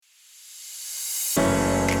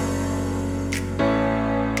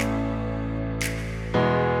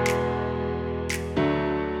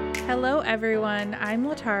Hello, everyone. I'm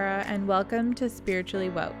Latara, and welcome to Spiritually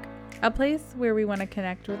Woke, a place where we want to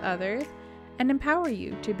connect with others and empower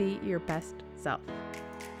you to be your best self.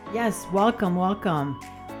 Yes, welcome.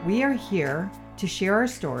 We are here to share our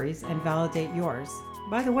stories and validate yours.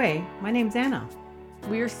 By the way, my name's Anna.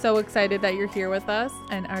 We are so excited that you're here with us,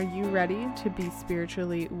 and are you ready to be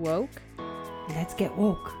spiritually woke? Let's get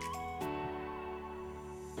woke.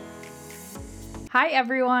 Hi,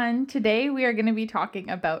 everyone. Today we are going to be talking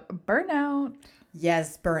about burnout.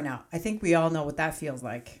 Yes, burnout. I think we all know what that feels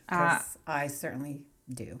like, because I certainly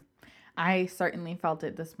do. I certainly felt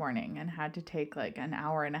it this morning and had to take like an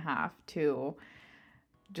hour and a half to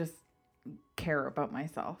just care about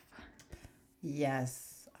myself.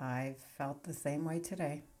 Yes, I felt the same way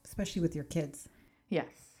today, especially with your kids. Yes.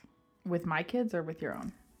 With my kids or with your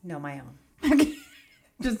own? No, my own. Okay.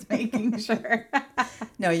 Just making sure.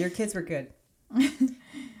 No, your kids were good.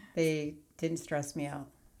 They didn't stress me out.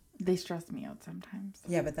 They stress me out sometimes.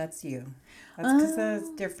 Yeah, but that's you. That's because it's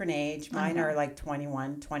a different age. Mine are like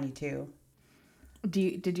 21, 22.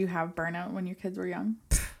 Did you have burnout when your kids were young?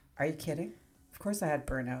 Are you kidding? Of course I had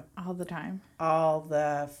burnout. All the time. All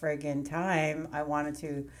the friggin' time. I wanted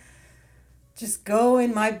to just go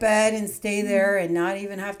in my bed and stay there and not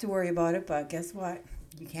even have to worry about it. But guess what?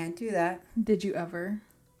 You can't do that. Did you ever?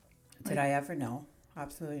 Did I ever? No.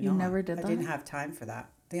 Absolutely not. You never did that? I didn't have time for that.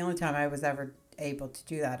 The only time I was ever able to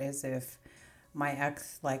do that is if my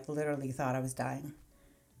ex like literally thought I was dying.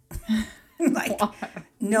 Like,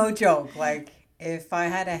 no joke. Like, if I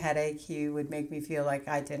had a headache, he would make me feel like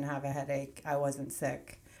I didn't have a headache. I wasn't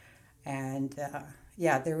sick. And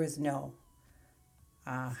yeah, there was no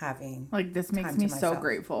having like, this makes me so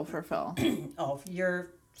grateful for Phil. Oh,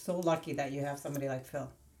 you're so lucky that you have somebody like Phil,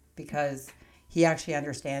 because he actually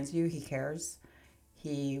understands you. He cares.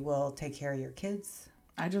 He will take care of your kids.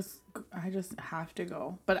 I just have to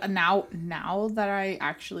go. But now that I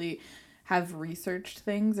actually have researched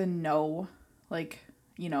things and know, like,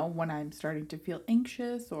 you know, when I'm starting to feel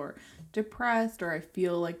anxious or depressed or I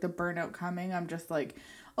feel like the burnout coming, I'm just like,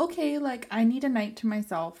 okay, like, I need a night to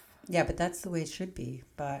myself. Yeah, but that's the way it should be.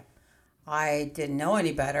 But I didn't know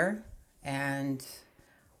any better. And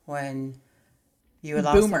when you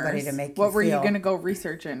allow somebody to make you feel... What were you going to go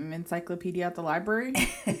research in? An encyclopedia at the library?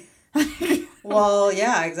 Well,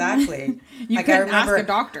 yeah, exactly. You like, couldn't ask a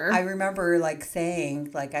doctor. I remember like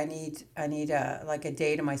saying like I need a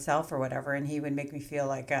day to myself or whatever, and he would make me feel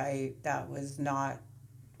like I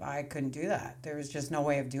couldn't do that. There was just no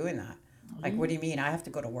way of doing that. Like, what do you mean? I have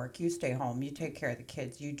to go to work. You stay home. You take care of the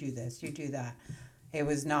kids. You do this. You do that. It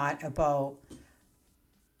was not about.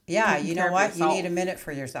 Yeah, you know what? You need a minute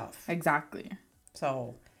for yourself. Exactly.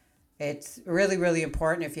 So, it's really, really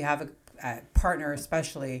important if you have a partner,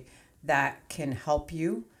 especially, that can help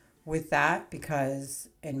you with that, because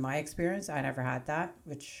in my experience, I never had that,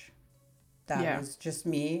 which was just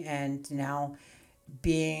me. And now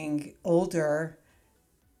being older,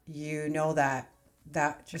 you know that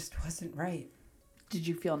just wasn't right. Did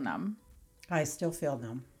you feel numb? I still feel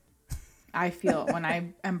numb. I feel when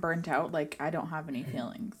I am burnt out, like I don't have any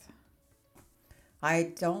feelings.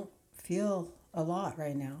 I don't feel a lot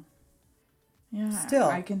right now. Yeah, still.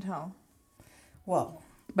 I can tell. Well,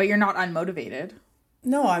 but you're not unmotivated.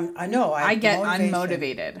 No, I know. I get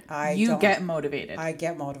unmotivated. You get motivated. I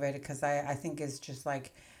get motivated because I think it's just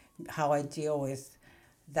like how I deal with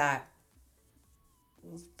that,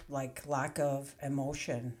 like, lack of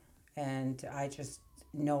emotion. And I just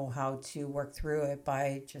know how to work through it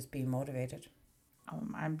by just being motivated.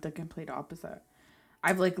 I'm the complete opposite.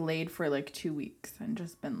 I've like laid for like 2 weeks and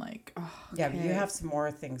just been like, oh, okay. Yeah, but you have some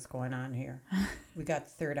more things going on here. We got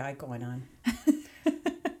the third eye going on.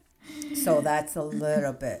 So that's a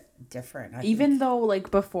little bit different. Even though, like,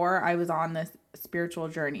 before I was on this spiritual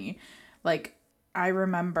journey, like, I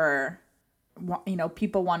remember, you know,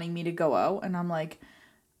 people wanting me to go out, and I'm like,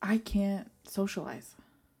 I can't socialize.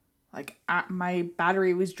 Like, my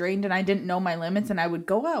battery was drained, and I didn't know my limits, and I would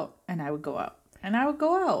go out, and I would go out, and I would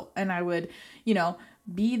go out, and I would, you know,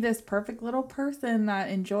 be this perfect little person that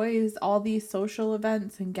enjoys all these social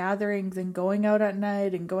events and gatherings and going out at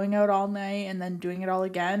night and going out all night and then doing it all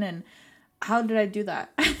again. And how did I do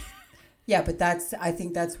that? Yeah, but I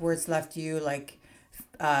think that's where it's left you like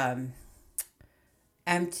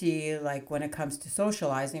empty, like when it comes to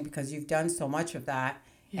socializing, because you've done so much of that.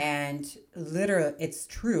 Yeah. And literally, it's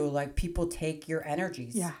true. Like, people take your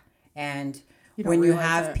energies. Yeah. And when you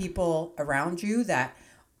have people around you that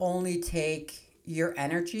only take your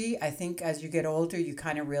energy, I think as you get older, you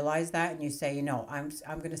kind of realize that, and you say, you know, I'm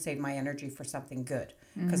going to save my energy for something good,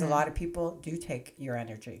 because a lot of people do take your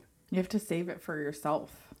energy. You have to save it for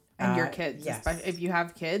yourself. And your kids, yes. especially if you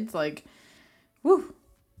have kids, like, whew,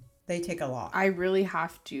 They take a lot. I really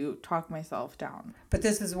have to talk myself down. But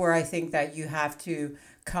this is where I think that you have to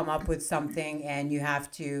come up with something, and you have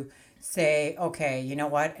to say, okay, you know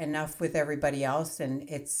what? Enough with everybody else, and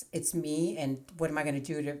it's me, and what am I going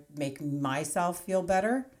to do to make myself feel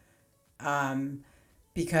better?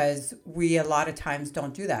 Because we a lot of times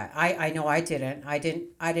don't do that. I know I didn't. I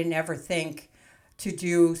didn't ever think to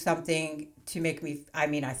do something to make me, I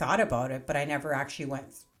mean, I thought about it, but I never actually went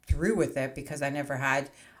through with it, because I never had,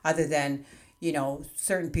 other than, you know,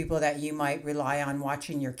 certain people that you might rely on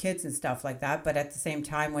watching your kids and stuff like that. But at the same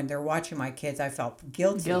time, when they're watching my kids, I felt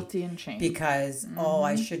guilty And shame, because, oh,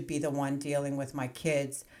 I should be the one dealing with my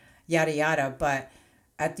kids, yada, yada. But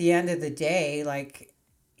at the end of the day, like,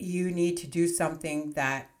 you need to do something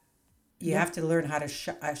that you have to learn how to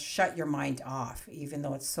shut your mind off, even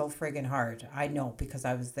though it's so friggin' hard. I know, because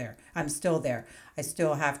I was there. I'm still there. I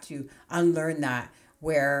still have to unlearn that,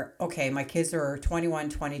 where, okay, my kids are 21,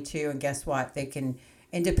 22, and guess what? They can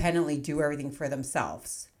independently do everything for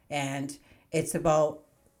themselves. And it's about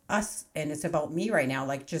us, and it's about me right now.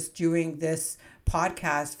 Like, just doing this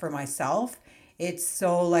podcast for myself, it's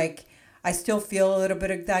so, like, I still feel a little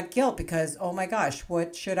bit of that guilt, because, oh my gosh,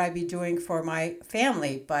 what should I be doing for my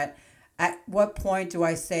family? But at what point do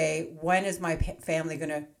I say, when is my family going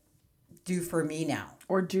to do for me now?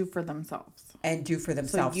 or do for themselves. And do for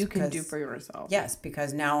themselves. So you can do for yourself. Yes,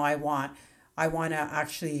 because now I want to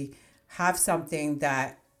actually have something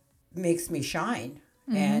that makes me shine.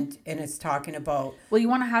 And it's talking about, well, you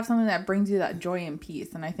want to have something that brings you that joy and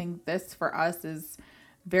peace. And I think this for us is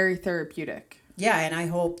very therapeutic. yeah, and I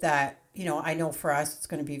hope that, you know, I know for us it's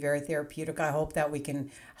going to be very therapeutic. I hope that we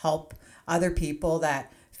can help other people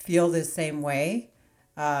that feel the same way,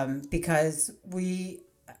 because we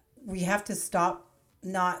have to stop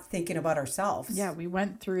not thinking about ourselves. Yeah, we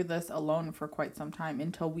went through this alone for quite some time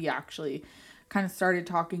until we actually kind of started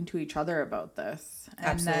talking to each other about this. And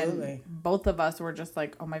Absolutely. then both of us were just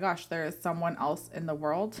like, oh my gosh, there is someone else in the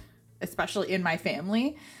world, especially in my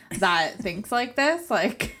family, that thinks like this.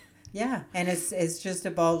 Like, yeah, and it's just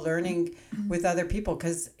about learning with other people,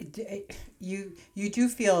 because you do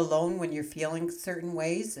feel alone when you're feeling certain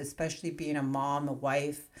ways, especially being a mom, a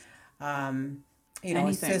wife, you know,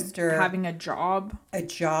 anything. a sister, Having a job,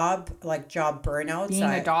 like job burnouts, being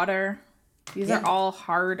a daughter. These Yeah. are all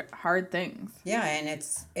hard things. Yeah, and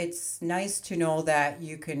it's nice to know that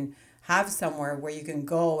you can have somewhere where you can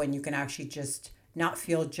go and you can actually just not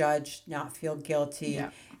feel judged, not feel guilty, Yeah.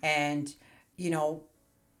 and, you know,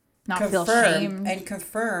 Not feel shame. and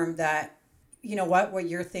confirm that, you know what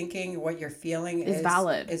you're thinking, what you're feeling is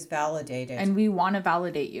valid, is validated. And we want to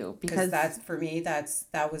validate you, because that's, for me, that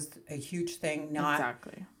was a huge thing, not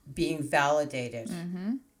exactly being validated.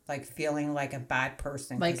 Like feeling like a bad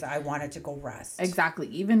person, because I wanted to go rest. Exactly.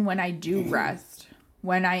 Even when I do rest,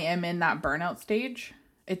 when I am in that burnout stage,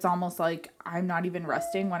 it's almost like I'm not even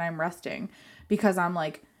resting when I'm resting, because I'm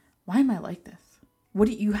like, why am I like this? What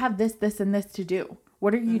do you have this, and this to do?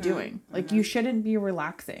 What are you doing? Like, you shouldn't be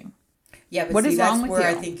relaxing. Yeah, but what see, is that's wrong with where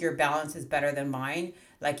I you? think your balance is better than mine.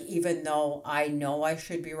 Like, even though I know I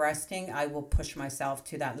should be resting, I will push myself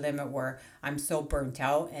to that limit where I'm so burnt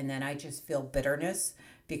out, and then I just feel bitterness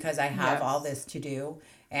because I have Yes. all this to do,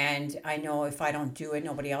 and I know if I don't do it,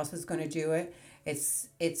 nobody else is going to do it.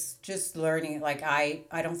 It's just learning. Like, I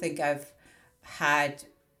don't think I've had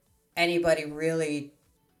anybody really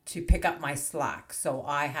to pick up my slack, so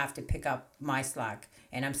I have to pick up my slack,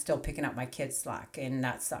 and I'm still picking up my kids' slack, and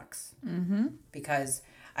that sucks. Because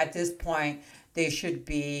at this point, they should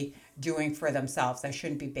be doing for themselves. I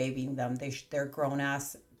shouldn't be babying them. They're grown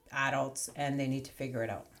ass adults, and they need to figure it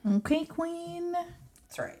out. Okay, queen.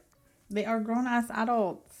 That's right. They are grown ass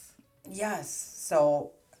adults. Yes.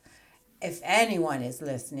 So if anyone is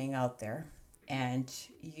listening out there, and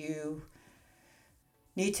you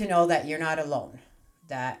need to know that you're not alone,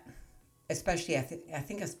 that especially I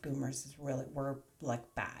think us boomers is really, we're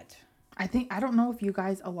like bad. I don't know if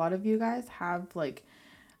a lot of you guys have like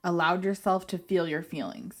allowed yourself to feel your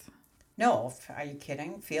feelings. No, are you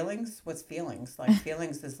kidding? Feelings? What's feelings? Like,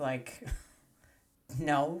 feelings is like,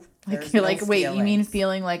 no. Like, There's like no wait, you mean feelings.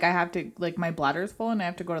 feeling like I have to, like, my bladder's full and I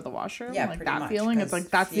have to go to the washroom? Yeah, like pretty that much, feeling. It's 'cause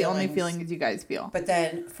like that's the only feelings- feelings you guys feel. But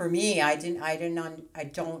then for me, I didn't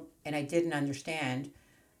understand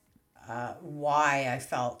why I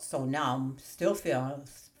felt so numb, still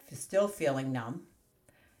feeling numb,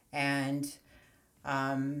 and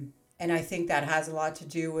I think that has a lot to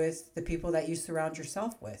do with the people that you surround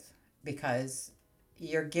yourself with, because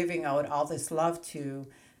you're giving out all this love to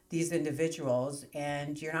these individuals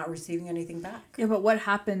and you're not receiving anything back. Yeah, but what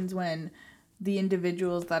happens when the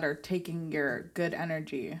individuals that are taking your good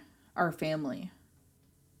energy are family.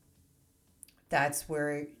 That's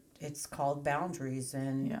where it's called boundaries.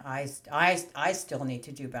 And Yeah. I still need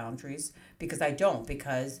to do boundaries because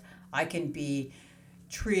I can be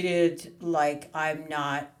treated like I'm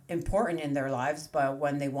not important in their lives, but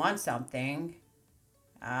when they want something,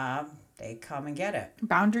 they come and get it.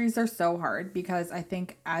 Boundaries are so hard because I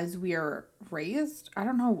think as we are raised, I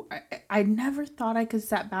don't know, I never thought I could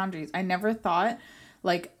set boundaries. I never thought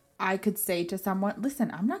like I could say to someone,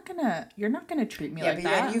 listen, you're not gonna treat me like that.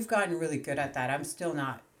 Yeah, you've gotten really good at that. I'm still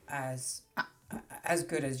not as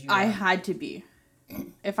good as you I are. had to be.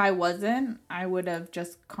 If I wasn't, I would have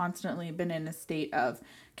just constantly been in a state of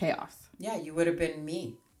chaos. Yeah, you would have been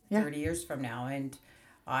me 30 years from now. And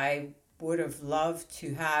I would have loved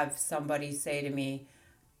to have somebody say to me,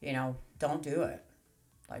 don't do it.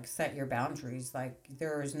 Like, set your boundaries. Like,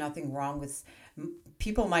 there is nothing wrong with.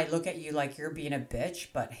 People might look at you like you're being a bitch,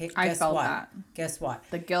 but hey, I guess felt what? that. Guess what?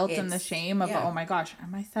 The guilt and the It's shame of, yeah, oh my gosh,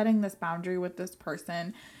 am I setting this boundary with this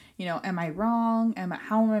person? Am I wrong?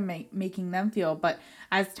 How am I making them feel? But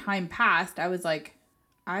as time passed, I was like,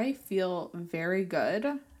 I feel very good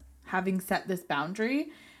having set this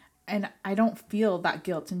boundary, and I don't feel that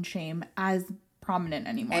guilt and shame as prominent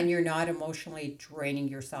anymore. and you're not emotionally draining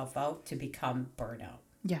yourself out to become burnout.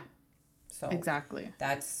 Yeah, So exactly.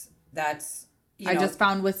 that's I just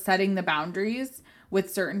found with setting the boundaries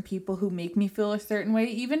with certain people who make me feel a certain way,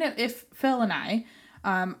 even if Phil and I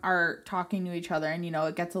are talking to each other and,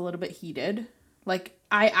 it gets a little bit heated, like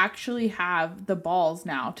I actually have the balls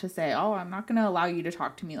now to say, oh, I'm not going to allow you to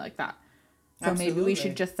talk to me like that. So maybe we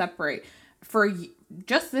should just separate for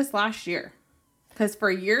just this last year. Because for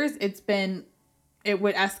years it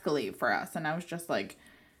would escalate for us. And I was just like,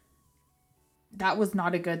 that was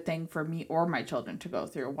not a good thing for me or my children to go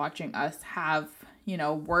through, watching us have,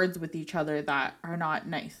 words with each other that are not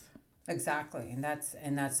nice. Exactly. And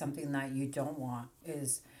that's something that you don't want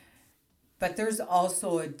is, but there's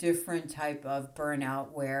also a different type of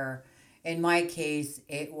burnout where in my case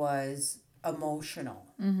it was emotional,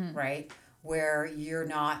 right? Where you're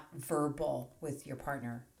not verbal with your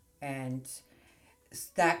partner, and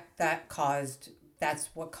that's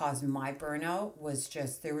what caused my burnout. Was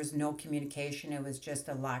just there was no communication. It was just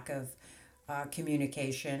a lack of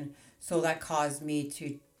communication, so that caused me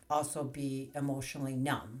to also be emotionally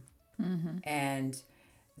numb. And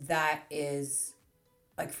that is,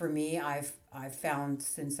 like, for me, I've found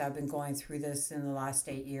since I've been going through this in the last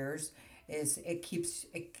 8 years, is it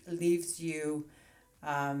leaves you,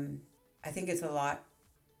 I think it's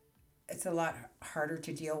a lot harder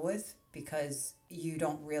to deal with because you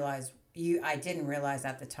don't realize, I didn't realize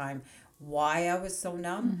at the time why I was so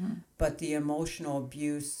numb, but the emotional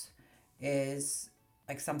abuse is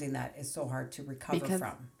like something that is so hard to recover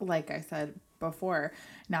from. Like I said before,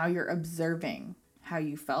 now you're observing how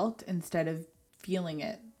you felt instead of feeling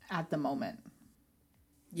it at the moment.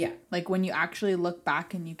 Yeah. Like when you actually look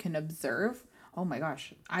back and you can observe, oh my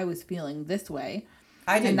gosh, I was feeling this way.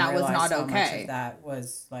 I didn't and that realize was not how okay. much of that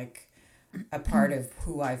was like a part of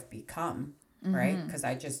who I've become, right? Because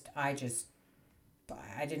I didn't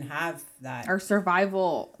have that. Our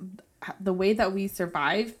survival, the way that we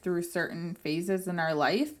survive through certain phases in our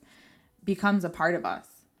life becomes a part of us.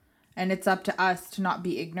 And it's up to us to not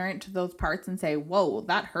be ignorant to those parts and say, whoa,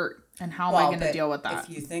 that hurt. And how am I going to deal with that?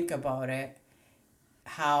 If you think about it,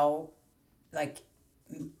 how, like,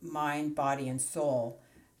 mind, body, and soul,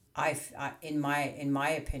 in my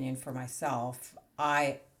opinion, for myself,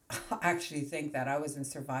 I actually think that I was in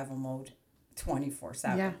survival mode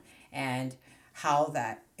 24/7. Yeah. And how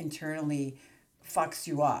that internally fucks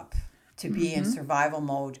you up to be in survival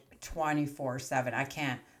mode 24/7. I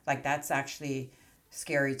can't, like, that's actually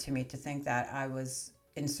scary to me to think that I was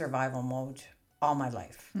in survival mode all my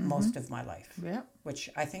life, most of my life. Yeah. Which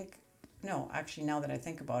I think, no, actually, now that I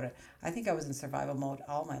think about it, I think I was in survival mode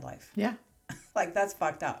all my life. Yeah. Like, that's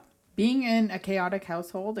fucked up. Being in a chaotic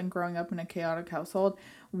household and growing up in a chaotic household,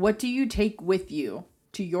 what do you take with you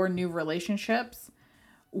to your new relationships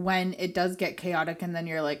when it does get chaotic and then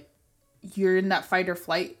you're in that fight or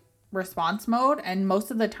flight response mode, and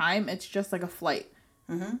most of the time it's just like a flight.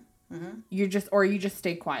 You just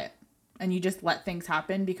stay quiet and you just let things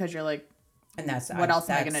happen because you're like, and that's what else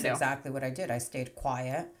am I going to do? That's exactly what I did. I stayed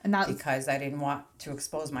quiet because I didn't want to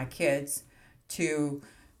expose my kids to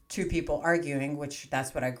two people arguing, which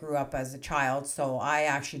that's what I grew up as a child. So I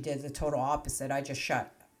actually did the total opposite. I just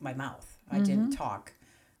shut my mouth. I didn't talk.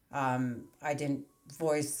 I didn't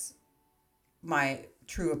voice my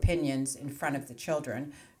true opinions in front of the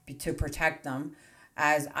children to protect them,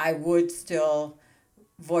 as I would still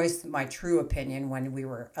voice my true opinion when we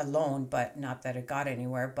were alone, but not that it got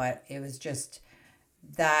anywhere, but it was just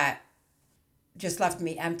that just left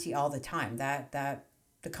me empty all the time. That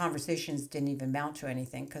the conversations didn't even mount to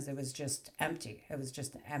anything because it was just empty. It was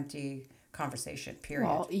just an empty conversation, period.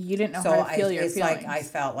 Well, you didn't know So how to feel your it's feelings. like I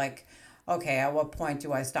felt like, okay, at what point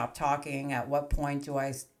do I stop talking? At what point do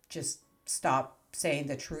I just stop saying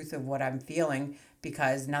the truth of what I'm feeling?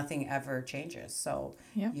 Because nothing ever changes. So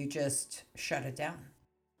Yeah. you just shut it down.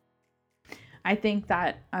 I think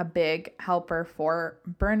that a big helper for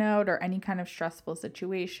burnout or any kind of stressful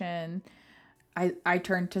situation, I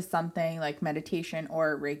turn to something like meditation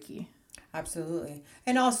or Reiki. Absolutely.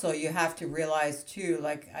 And also, you have to realize too,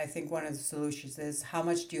 like, I think one of the solutions is how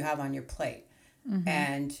much do you have on your plate?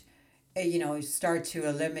 And, start to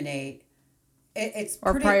eliminate it's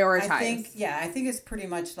Or pretty, prioritize. I think it's pretty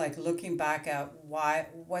much like looking back at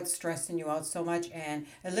what's stressing you out so much and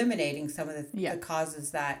eliminating some of the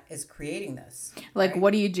causes that is creating this. Like, right?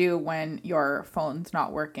 what do you do when your phone's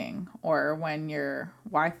not working or when your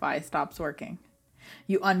Wi-Fi stops working?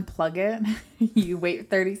 You unplug it, you wait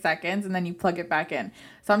 30 seconds, and then you plug it back in.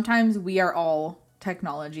 Sometimes we are all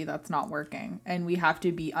technology that's not working, and we have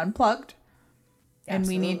to be unplugged, and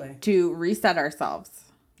we need to reset ourselves.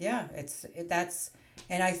 Yeah,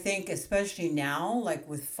 and I think especially now, like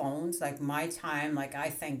with phones, like my time, like I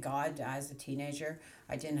thank God as a teenager,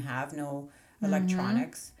 I didn't have no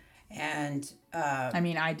electronics. And I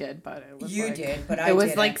mean, I did, but it was did, but it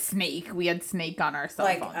was like Snake. We had Snake on our cell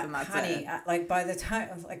phones, and that's honey, it. Like by the time,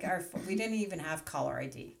 like we didn't even have caller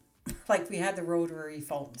ID. Like we had the rotary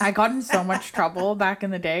phones. I got in so much trouble back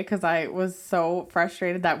in the day because I was so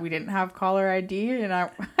frustrated that we didn't have caller ID, and I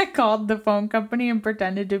called the phone company and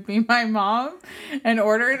pretended to be my mom and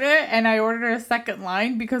ordered it, and I ordered a second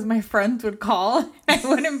line because my friends would call. I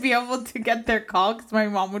wouldn't be able to get their call because my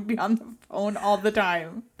mom would be on the phone all the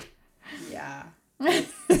time. Yeah.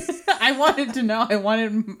 I wanted to know. I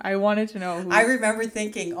wanted to know. I remember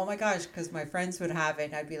thinking, oh my gosh, because my friends would have it,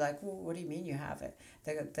 and I'd be like, well, what do you mean you have it?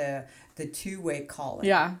 The two-way calling.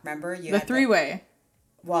 Yeah. Remember? You the three-way.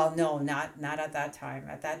 Well, no, not at that time.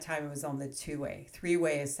 At that time, it was only two-way.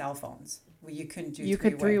 Three-way is cell phones. Well, you couldn't do. You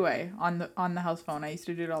could three-way on the house phone. I used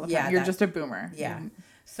to do it all the time. Yeah, you're just a boomer. Yeah.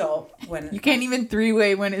 So when you can't even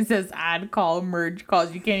three-way when it says add call, merge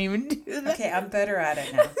calls. You can't even do that. Okay, I'm better at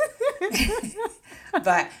it now.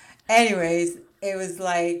 But anyways, it was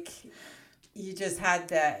like you just had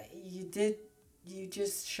that. You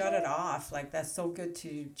just shut it off. Like that's so good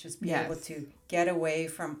to just be able to get away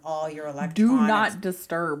from all your electronics. Do not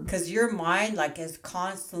disturb. Because your mind like is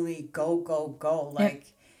constantly go, go, go.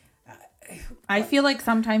 Like I feel like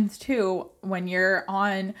sometimes too when you're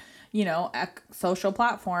on, a social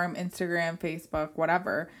platform, Instagram, Facebook,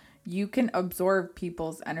 whatever, you can absorb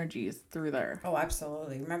people's energies through there. Oh,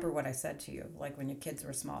 absolutely. Remember what I said to you, like when your kids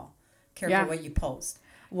were small. Careful what you post.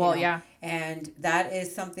 Well, yeah. And that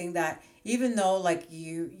is something that even though like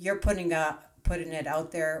you're putting it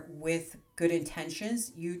out there with good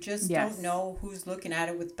intentions, you just don't know who's looking at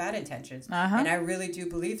it with bad intentions. And I really do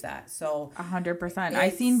believe that. So 100%. I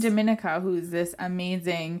seen Dominica, who's this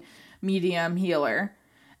amazing medium healer,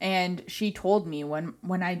 and she told me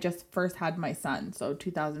when I just first had my son, so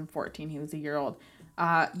 2014, he was a year old,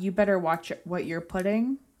 you better watch what you're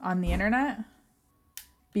putting on the internet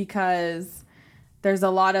because there's a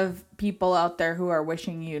lot of people out there who are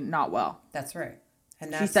wishing you not well. That's right.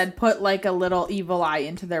 And she said put like a little evil eye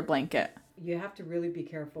into their blanket. You have to really be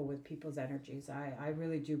careful with people's energies. I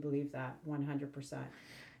really do believe that 100%.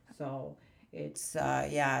 So it's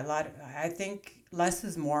a lot. I think less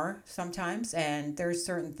is more sometimes, and there's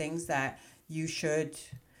certain things that you should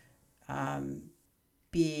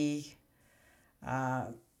be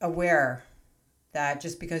aware that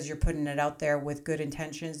just because you're putting it out there with good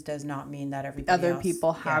intentions does not mean that other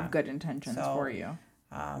people have good intentions for you.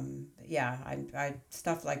 I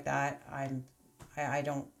stuff like that. I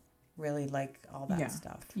don't really like all that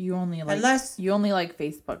stuff. You only like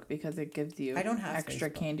Facebook because it gives you I don't have extra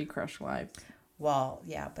Facebook. Candy Crush lives. Well,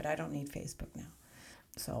 yeah, but I don't need Facebook now.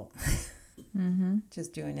 So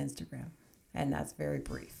just doing Instagram, and that's very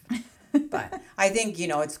brief. But I think,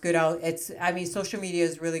 it's good social media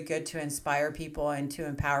is really good to inspire people and to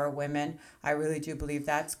empower women. I really do believe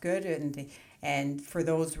that's good. And for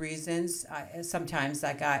those reasons, sometimes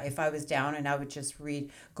if I was down and I would just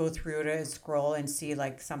go through it and scroll and see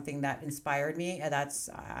like something that inspired me,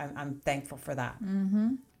 I'm thankful for that.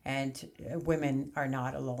 Mm-hmm. And women are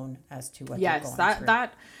not alone as to what they're going through.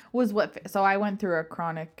 That was so I went through a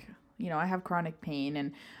chronic, I have chronic pain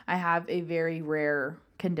and I have a very rare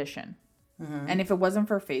condition. Mm-hmm. And if it wasn't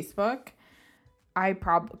for Facebook,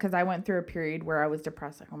 because I went through a period where I was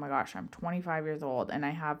depressed, like, oh my gosh, I'm 25 years old and I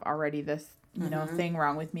have already this, thing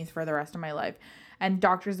wrong with me for the rest of my life. And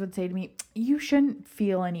doctors would say to me, you shouldn't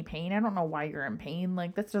feel any pain. I don't know why you're in pain.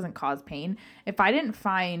 Like, this doesn't cause pain. If I didn't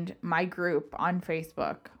find my group on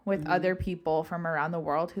Facebook with other people from around the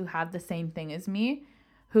world who have the same thing as me,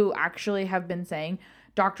 who actually have been saying,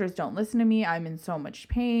 doctors don't listen to me. I'm in so much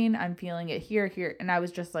pain. I'm feeling it here. And I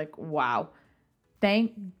was just like, wow,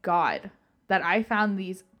 thank God that I found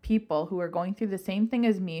these people who are going through the same thing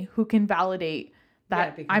as me, who can validate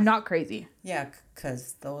that I'm not crazy. Yeah,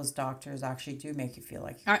 because those doctors actually do make you feel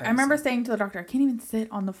like you're I crazy. remember saying to the doctor, I can't even sit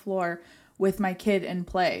on the floor with my kid and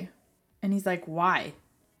play. And he's like, why?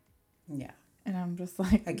 Yeah. And I'm just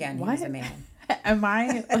like, again, what? he was a man. Am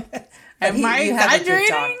I like, But I you have a good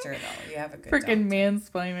exaggerating? doctor, though. You have a good Freaking doctor.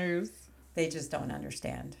 mansplainers. They just don't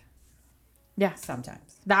understand. Yeah.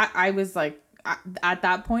 Sometimes. That I was like, at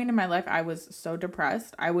that point in my life, I was so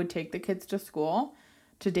depressed. I would take the kids to school,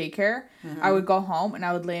 to daycare. I would go home and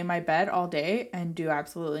I would lay in my bed all day and do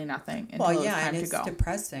absolutely nothing until it was time to go.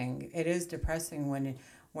 Depressing. It is depressing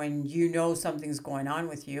when you know something's going on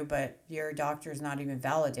with you, but your doctor's not even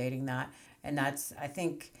validating that. And that's, I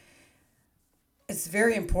think, it's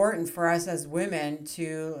very important for us as women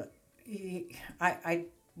to,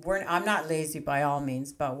 I'm not lazy by all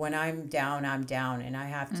means, but when I'm down, and I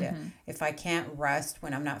have to, if I can't rest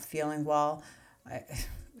when I'm not feeling well,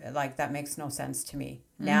 like that makes no sense to me.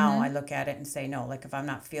 Now I look at it and say, no, like if I'm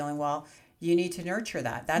not feeling well, you need to nurture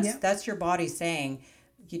that. That's your body saying,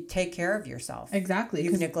 you take care of yourself. Exactly.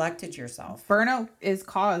 You've neglected yourself. Burnout is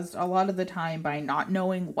caused a lot of the time by not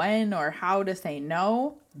knowing when or how to say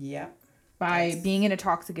no. Yeah. By being in a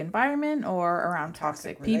toxic environment or around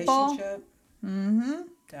toxic people.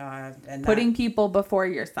 And putting people before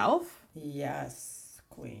yourself. Yes,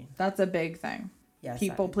 queen. That's a big thing. Yes.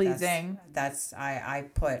 People pleasing. I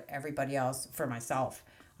put everybody else for myself.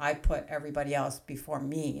 I put everybody else before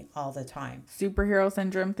me all the time. Superhero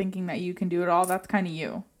syndrome, thinking that you can do it all. That's kind of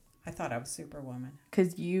you. I thought I was Superwoman.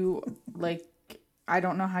 Because you, like, I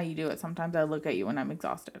don't know how you do it. Sometimes I look at you when I'm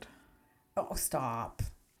exhausted. Oh, stop.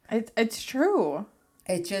 It's true.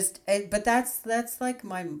 But that's like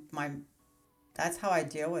my that's how I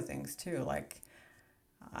deal with things too. Like,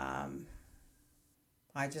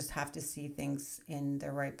 I just have to see things in the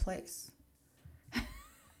right place.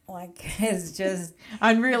 Like, it's just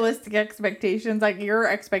unrealistic expectations. Like, your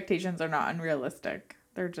expectations are not unrealistic.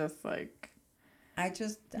 They're just like,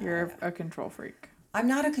 you're a control freak. I'm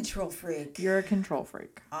not a control freak. You're a control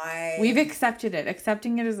freak. We've accepted it.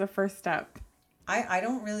 Accepting it is the first step. I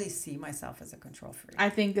don't really see myself as a control freak. I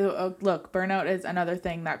think, look, burnout is another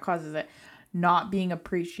thing that causes it. Not being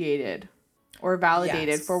appreciated or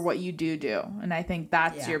validated for what you do. And I think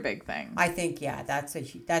that's your big thing. I think,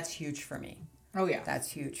 that's huge for me. Oh, yeah. That's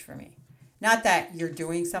huge for me. Not that you're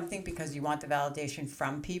doing something because you want the validation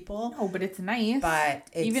from people. Oh, but it's nice. But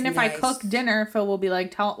it's even if nice. I cook dinner, Phil will be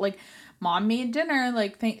like, Mom made dinner.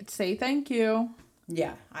 Like, say thank you.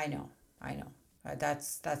 Yeah, I know.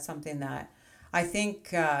 That's something that I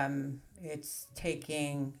think it's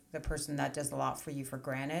taking the person that does a lot for you for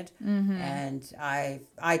granted. And I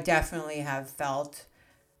definitely have felt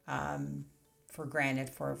for granted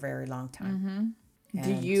for a very long time.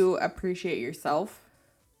 Do you appreciate yourself?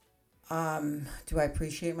 Do I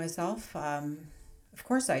appreciate myself? Of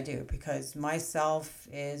course I do, because myself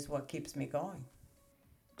is what keeps me going.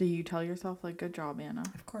 Do you tell yourself, like, good job, Anna?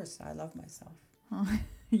 Of course, I love myself.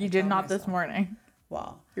 You did not this morning.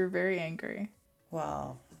 Well, you're very angry.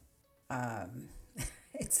 Well,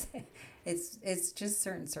 it's just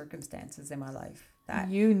certain circumstances in my life that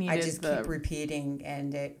I just keep repeating,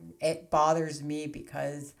 and it bothers me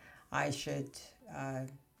because I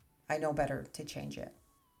know better to change it.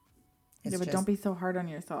 But don't be so hard on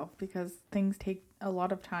yourself, because things take a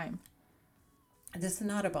lot of time. This is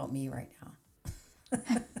not about me right now.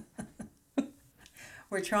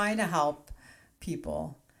 We're trying to help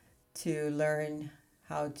people to learn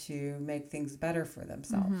how to make things better for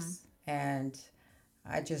themselves. And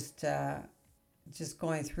I just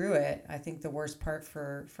going through it, I think the worst part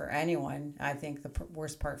for anyone, I think the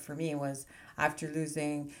worst part for me was after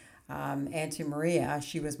losing Auntie Maria.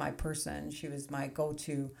 She was my person. She was my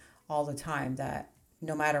go-to all the time, that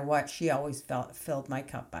no matter what, she always filled my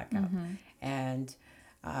cup back up. And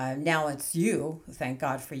now it's you, thank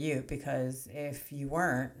God for you, because if you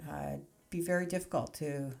weren't, it'd be very difficult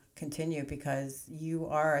to continue, because you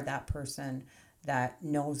are that person that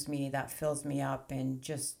knows me, that fills me up, and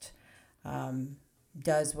just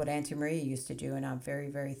does what Auntie Maria used to do. And I'm very,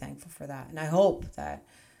 very thankful for that. And I hope that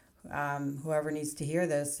whoever needs to hear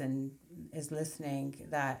this and is listening,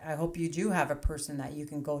 that I hope you do have a person that you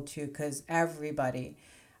can go to, because everybody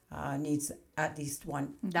needs at least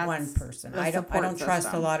one person. I don't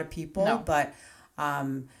trust a lot of people, no. But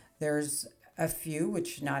there's a few,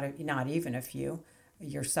 which not even a few,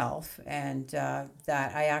 yourself, and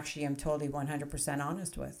that I actually am totally 100%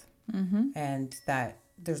 honest with, and that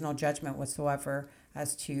there's no judgment whatsoever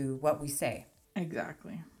as to what we say.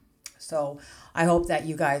 Exactly. So I hope that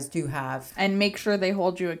you guys do have... And make sure they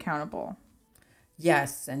hold you accountable.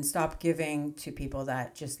 Yes, and stop giving to people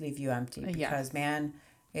that just leave you empty. Because, man,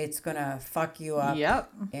 it's going to fuck you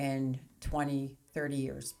up in 20, 30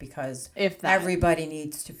 years. Because everybody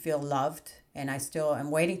needs to feel loved. And I still am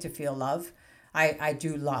waiting to feel love. I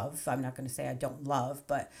do love. I'm not going to say I don't love.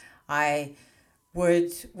 But I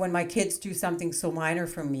would... When my kids do something so minor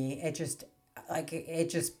for me, it just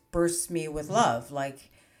bursts me with love.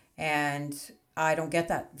 And I don't get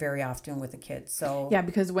that very often with the kids. So yeah,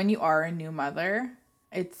 because when you are a new mother,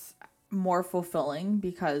 it's more fulfilling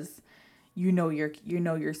because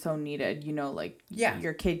you're so needed.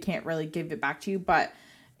 Your kid can't really give it back to you. But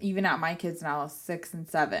even at my kids now, 6 and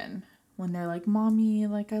 7, when they're like, "Mommy,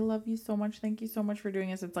 I love you so much. Thank you so much for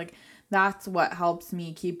doing this." It's that's what helps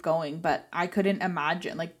me keep going. But I couldn't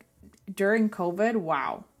imagine during COVID.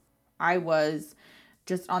 Wow, I was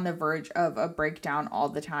just on the verge of a breakdown all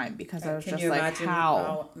the time because I was just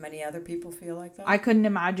how many other people feel like that? I couldn't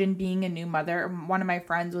imagine being a new mother. One of my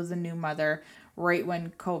friends was a new mother right when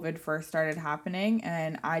COVID first started happening,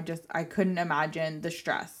 and I couldn't imagine the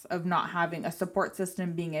stress of not having a support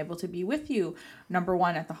system being able to be with you. Number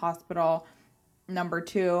one, at the hospital. Number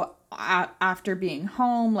two, after being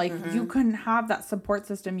home, you couldn't have that support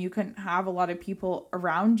system. You couldn't have a lot of people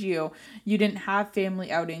around you. You didn't have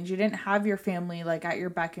family outings. You didn't have your family at your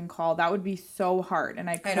beck and call. That would be so hard. And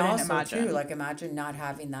I couldn't imagine. And also too, imagine not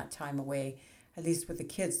having that time away, at least with the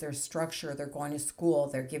kids. There's structure. They're going to school.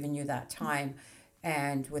 They're giving you that time.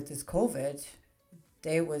 And with this COVID,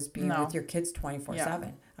 it was being with your kids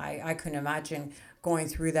 24/7. I couldn't imagine going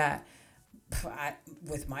through that.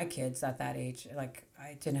 With my kids at that age,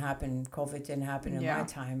 COVID didn't happen in my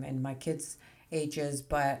time and my kids' ages,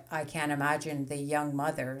 but I can't imagine the young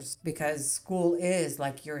mothers, because school is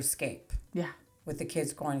your escape. Yeah. With the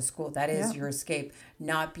kids going to school, that is your escape.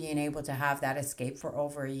 Not being able to have that escape for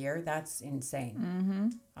over a year, that's insane. Mm-hmm.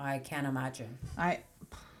 I can't imagine. I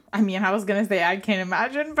was going to say I can't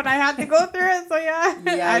imagine, but I had to go through it, so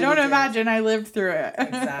I don't imagine. I lived through it.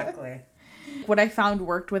 Exactly. What I found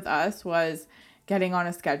worked with us was getting on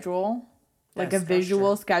a schedule, a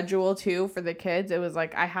visual schedule too for the kids. It was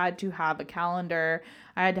I had to have a calendar.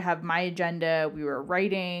 I had to have my agenda. We were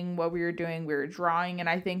writing what we were doing. We were drawing. And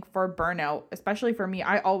I think for burnout, especially for me,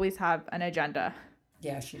 I always have an agenda.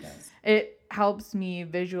 Yeah, she does. It helps me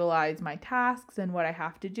visualize my tasks and what I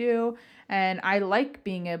have to do. And I like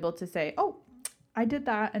being able to say, oh, I did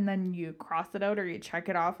that, and then you cross it out or you check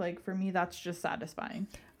it off. For me, that's just satisfying.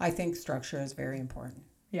 I think structure is very important.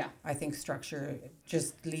 Yeah. I think structure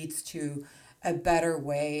just leads to a better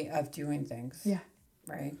way of doing things. Yeah.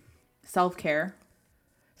 Right? Self-care.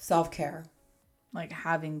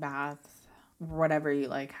 Having baths, whatever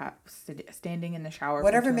you standing in the shower.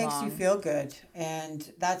 Whatever makes you feel good.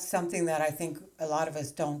 And that's something that I think a lot of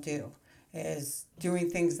us don't do, is doing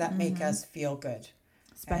things that make us feel good.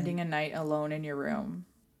 Spending a night alone in your room.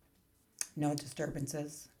 No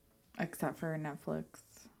disturbances. Except for Netflix.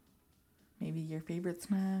 Maybe your favorite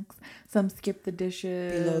snacks. Some skip the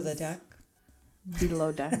dishes. Below the deck.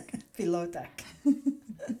 Below deck. Below deck.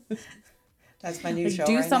 That's my new show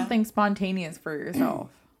do right something now. Spontaneous for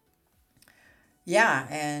yourself. Yeah,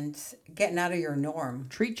 and getting out of your norm.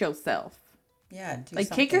 Treat yourself. Yeah, do something.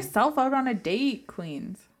 Take yourself out on a date,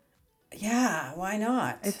 queens. Yeah, why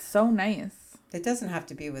not? It's so nice. It doesn't have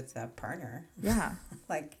to be with a partner. Yeah.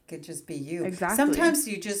 It could just be you. Exactly. Sometimes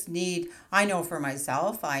you just need, I know for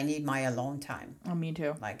myself, I need my alone time. Oh, me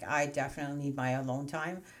too. I definitely need my alone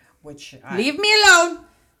time, which leave me alone.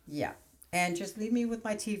 Yeah. And just leave me with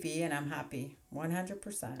my TV and I'm happy.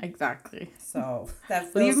 100%. Exactly. So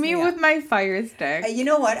that fills leave me with my Fire Stick. You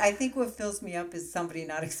know what? I think what fills me up is somebody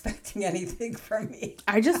not expecting anything from me.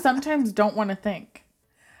 I just sometimes don't want to think.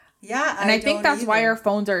 Yeah, and I think that's why our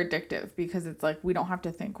phones are addictive, because it's we don't have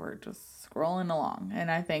to think. We're just scrolling along.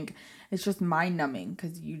 And I think it's just mind numbing,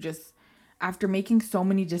 because you just, after making so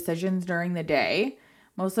many decisions during the day,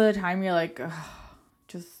 most of the time you're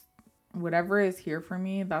just whatever is here for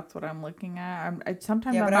me, that's what I'm looking at.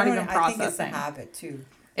 Sometimes I'm not even processing. I think it's a habit too.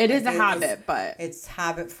 It is a habit, but it's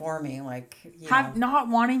habit forming. Not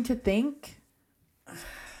wanting to think.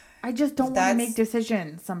 I just don't want to make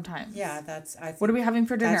decisions sometimes. Yeah, that's, I think, what are we having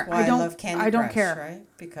for dinner? That's why I love Candy I don't Crush, care.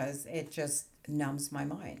 right? Because it just numbs my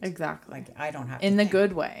mind. Exactly. Like, I don't have to in the think.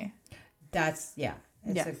 good way. That's, yeah,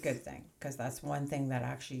 it's a good thing. Because that's one thing that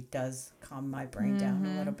actually does calm my brain down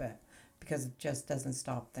a little bit. Because it just doesn't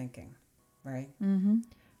stop thinking, right? Mm-hmm.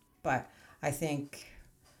 But I think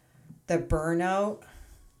the burnout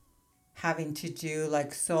having to do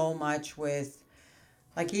like so much with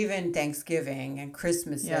like even Thanksgiving and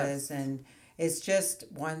Christmases and it's just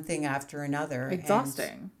one thing after another.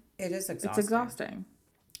 Exhausting. It is exhausting. It's exhausting.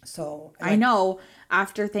 So I know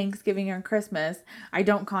after Thanksgiving and Christmas, I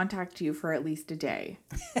don't contact you for at least a day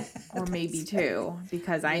or maybe two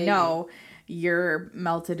because I know you're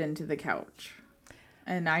melted into the couch.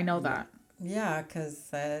 And I know that. Yeah,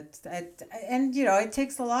 because and you know, it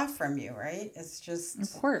takes a lot from you, right? It's just,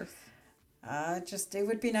 of course. It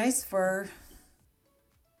would be nice for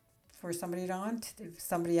somebody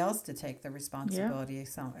else to take the responsibility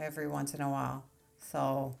every once in a while.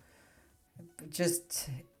 So just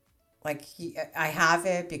like I have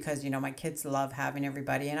it because, you know, my kids love having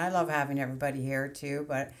everybody and I love having everybody here too,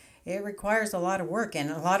 but it requires a lot of work and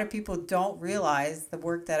a lot of people don't realize the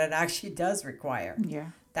work that it actually does require. Yeah.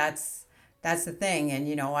 That's the thing. And,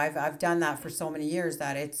 you know, I've done that for so many years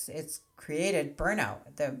that it's created burnout.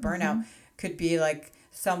 The burnout could be like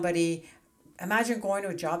imagine going to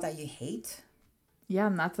a job that you hate. Yeah,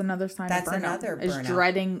 and that's another sign of burnout. That's another burnout.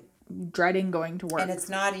 Is dreading going to work. And it's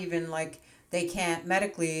not even like they can't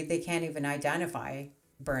even identify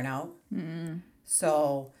burnout. Mm-hmm.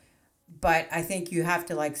 So, but I think you have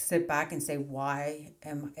to like sit back and say, why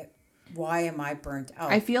am I burnt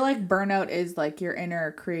out? I feel like burnout is like your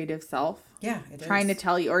inner creative self. Yeah, it trying to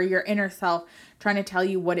tell you, or your inner self trying to tell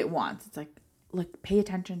you what it wants. It's like, look, pay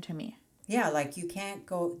attention to me. Yeah, like you can't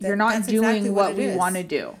go. You're not doing exactly what we want to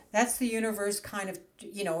do. That's the universe kind of,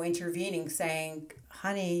 you know, intervening, saying,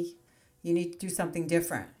 honey, you need to do something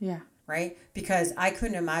different. Yeah. Right? Because I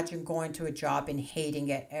couldn't imagine going to a job and hating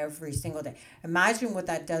it every single day. Imagine what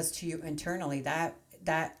that does to you internally. That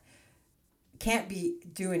can't be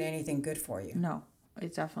doing anything good for you. No,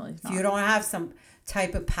 it definitely is not. If you don't have some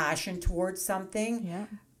type of passion towards something,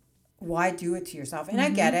 why do it to yourself? And I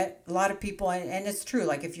get it. A lot of people, and it's true,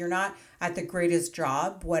 like if you're not at the greatest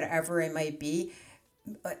job, whatever it might be,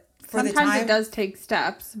 sometimes it does take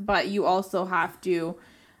steps, but you also have to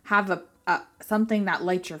have something that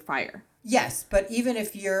lights your fire. Yes, but even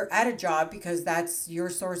if you're at a job because that's your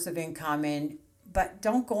source of income, but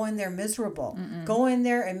don't go in there miserable. Mm-mm. Go in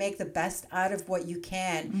there and make the best out of what you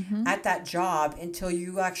can at that job until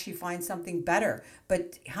you actually find something better.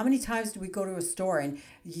 But how many times do we go to a store and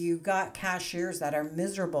you got cashiers that are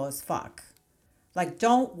miserable as fuck? Like,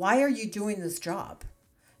 why are you doing this job?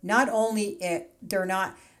 Not only they're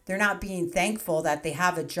not being thankful that they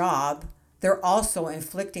have a job, they're also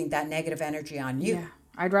inflicting that negative energy on you. Yeah.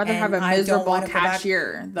 I'd rather have a miserable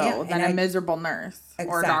cashier than a miserable nurse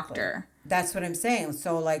or doctor. That's what I'm saying.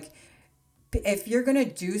 So like, if you're going to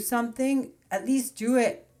do something, at least do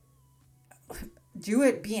it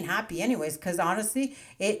being happy anyways. Cause honestly,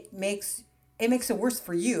 it makes it worse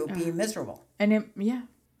for you being miserable. And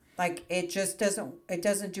like it just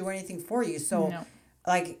doesn't do anything for you. So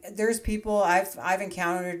like there's people I've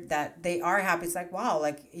encountered that they are happy. It's like, wow,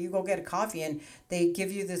 like you go get a coffee and they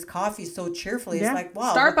give you this coffee so cheerfully. It's like,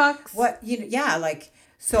 wow, Starbucks. Like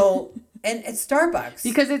so. And it's Starbucks.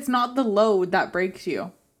 Because it's not the load that breaks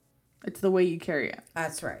you. It's the way you carry it.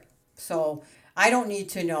 That's right. So I don't need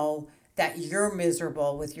to know that you're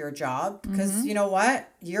miserable with your job because you know what?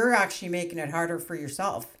 You're actually making it harder for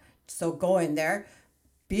yourself. So go in there,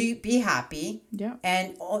 be happy. Yeah.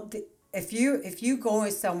 And if you go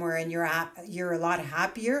somewhere and you're a lot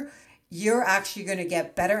happier, you're actually going to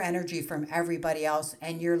get better energy from everybody else,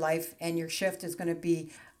 and your life and your shift is going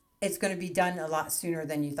to be done a lot sooner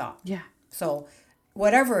than you thought. Yeah. So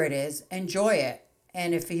whatever it is, enjoy it.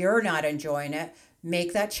 And if you're not enjoying it,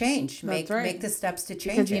 make that change. Make the steps to change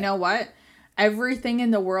it. Because you know what? Everything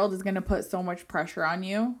in the world is going to put so much pressure on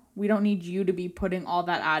you. We don't need you to be putting all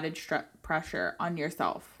that added pressure on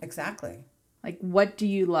yourself. Exactly. Like, what do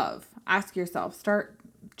you love? Ask yourself.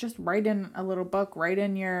 Just write in a little book. Write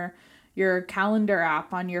in your calendar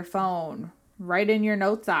app on your phone. Write in your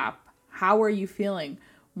notes app. How are you feeling?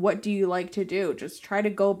 What do you like to do? Just try to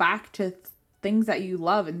go back to things that you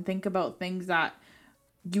love and think about things that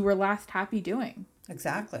you were last happy doing.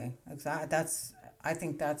 Exactly. I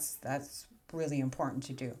think that's really important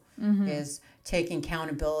to do is taking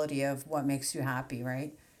accountability of what makes you happy,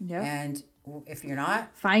 right? Yeah. And if you're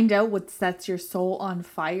not, find out what sets your soul on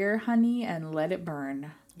fire, honey, and let it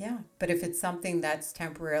burn. Yeah. But if it's something that's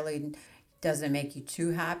temporarily doesn't make you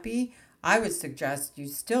too happy, I would suggest you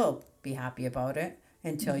still be happy about it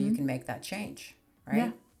until you can make that change, right?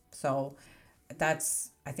 Yeah. So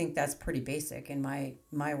I think that's pretty basic in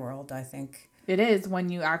my world, I think. It is when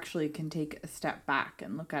you actually can take a step back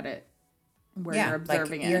and look at it where you're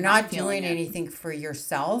observing it. You're not doing anything for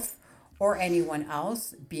yourself or anyone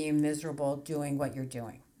else, being miserable doing what you're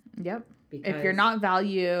doing. Yep. If you're not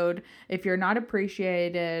valued, if you're not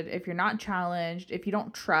appreciated, if you're not challenged, if you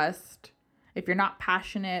don't trust, if you're not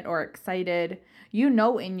passionate or excited, you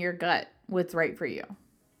know in your gut what's right for you.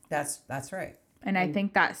 That's right. And I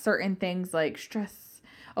think that certain things like stress,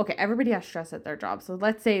 okay, everybody has stress at their job. So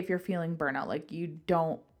let's say if you're feeling burnout, like you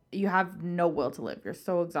have no will to live. You're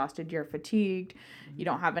so exhausted, you're fatigued, you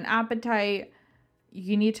don't have an appetite.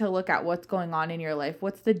 You need to look at what's going on in your life.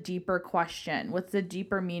 What's the deeper question? What's the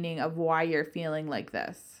deeper meaning of why you're feeling like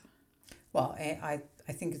this? Well, I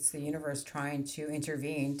think it's the universe trying to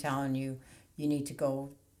intervene, telling you need to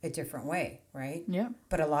go a different way, right? Yeah.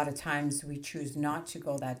 But a lot of times we choose not to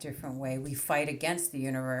go that different way. We fight against the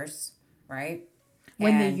universe, right?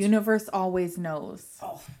 When the universe always knows.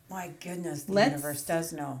 Oh, my goodness, the universe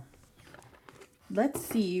does know. Let's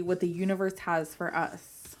see what the universe has for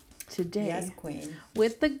us today. Yes, Queen.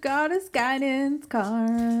 With the Goddess Guidance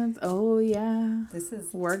cards. Oh, yeah. This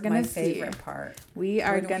is We're gonna my favorite part. We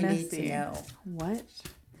are going to need see. To know? What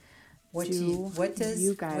do you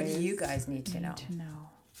guys need to know?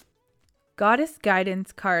 Goddess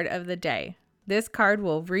Guidance card of the day. This card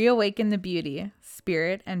will reawaken the beauty,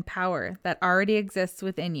 spirit, and power that already exists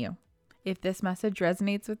within you. If this message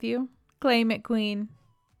resonates with you, claim it, Queen.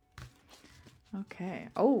 Okay.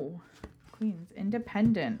 Oh, Queen's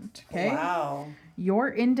independent. Okay. Wow.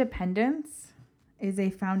 Your independence is a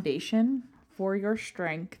foundation for your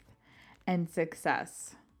strength and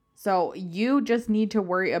success. So you just need to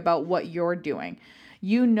worry about what you're doing.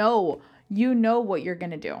 You know what you're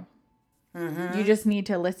going to do. Mm-hmm. You just need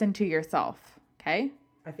to listen to yourself. Okay.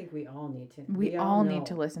 I think we all need to. We all need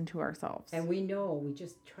to listen to ourselves. And we know, we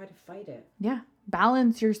just try to fight it. Yeah.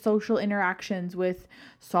 Balance your social interactions with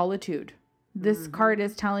solitude. This card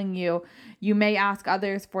is telling you, you may ask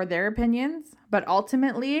others for their opinions, but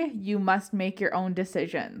ultimately you must make your own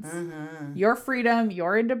decisions. Mm-hmm. Your freedom,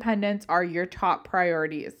 your independence are your top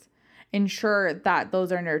priorities. Ensure that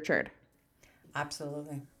those are nurtured.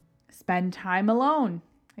 Absolutely. Spend time alone.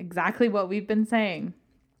 Exactly what we've been saying.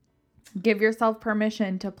 Give yourself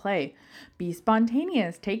permission to play. Be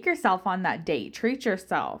spontaneous. Take yourself on that date. Treat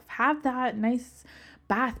yourself. Have that nice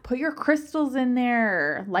bath. Put your crystals in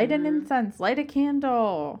there. Light an incense. Light a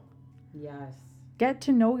candle. Yes. Get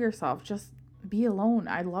to know yourself. Just be alone.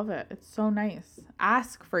 I love it. It's so nice.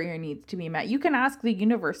 Ask for your needs to be met. You can ask the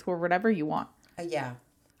universe for whatever you want. Yeah.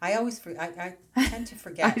 I always I tend to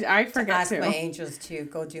forget. I forget to ask too. my angels to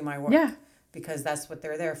go do my work. Yeah. Because that's what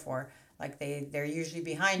they're there for. Like they're usually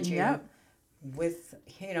behind you. Yep. With,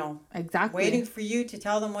 exactly waiting for you to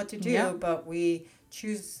tell them what to do. Yep. But we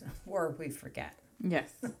choose or we forget.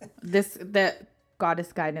 Yes. The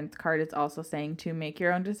Goddess Guidance card is also saying to make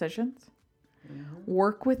your own decisions. Mm-hmm.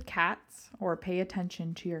 Work with cats or pay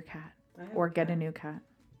attention to your cat or get a new cat.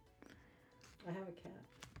 I have a cat.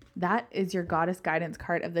 That is your Goddess Guidance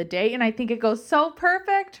card of the day. And I think it goes so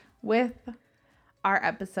perfect with our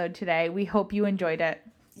episode today. We hope you enjoyed it.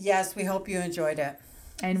 Yes, we hope you enjoyed it.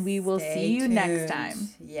 And we will see you next time.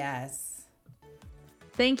 Yes.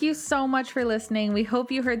 Thank you so much for listening. We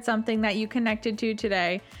hope you heard something that you connected to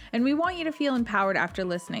today. And we want you to feel empowered after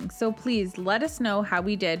listening. So please let us know how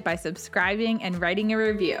we did by subscribing and writing a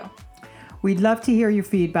review. We'd love to hear your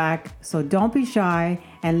feedback. So don't be shy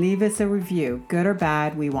and leave us a review. Good or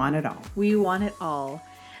bad, we want it all. We want it all.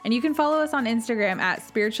 And you can follow us on Instagram at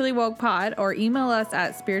spirituallywokepod or email us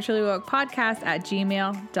at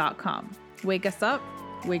spirituallywokepodcast@gmail.com. Wake us up,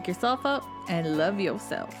 wake yourself up, and love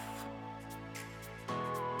yourself.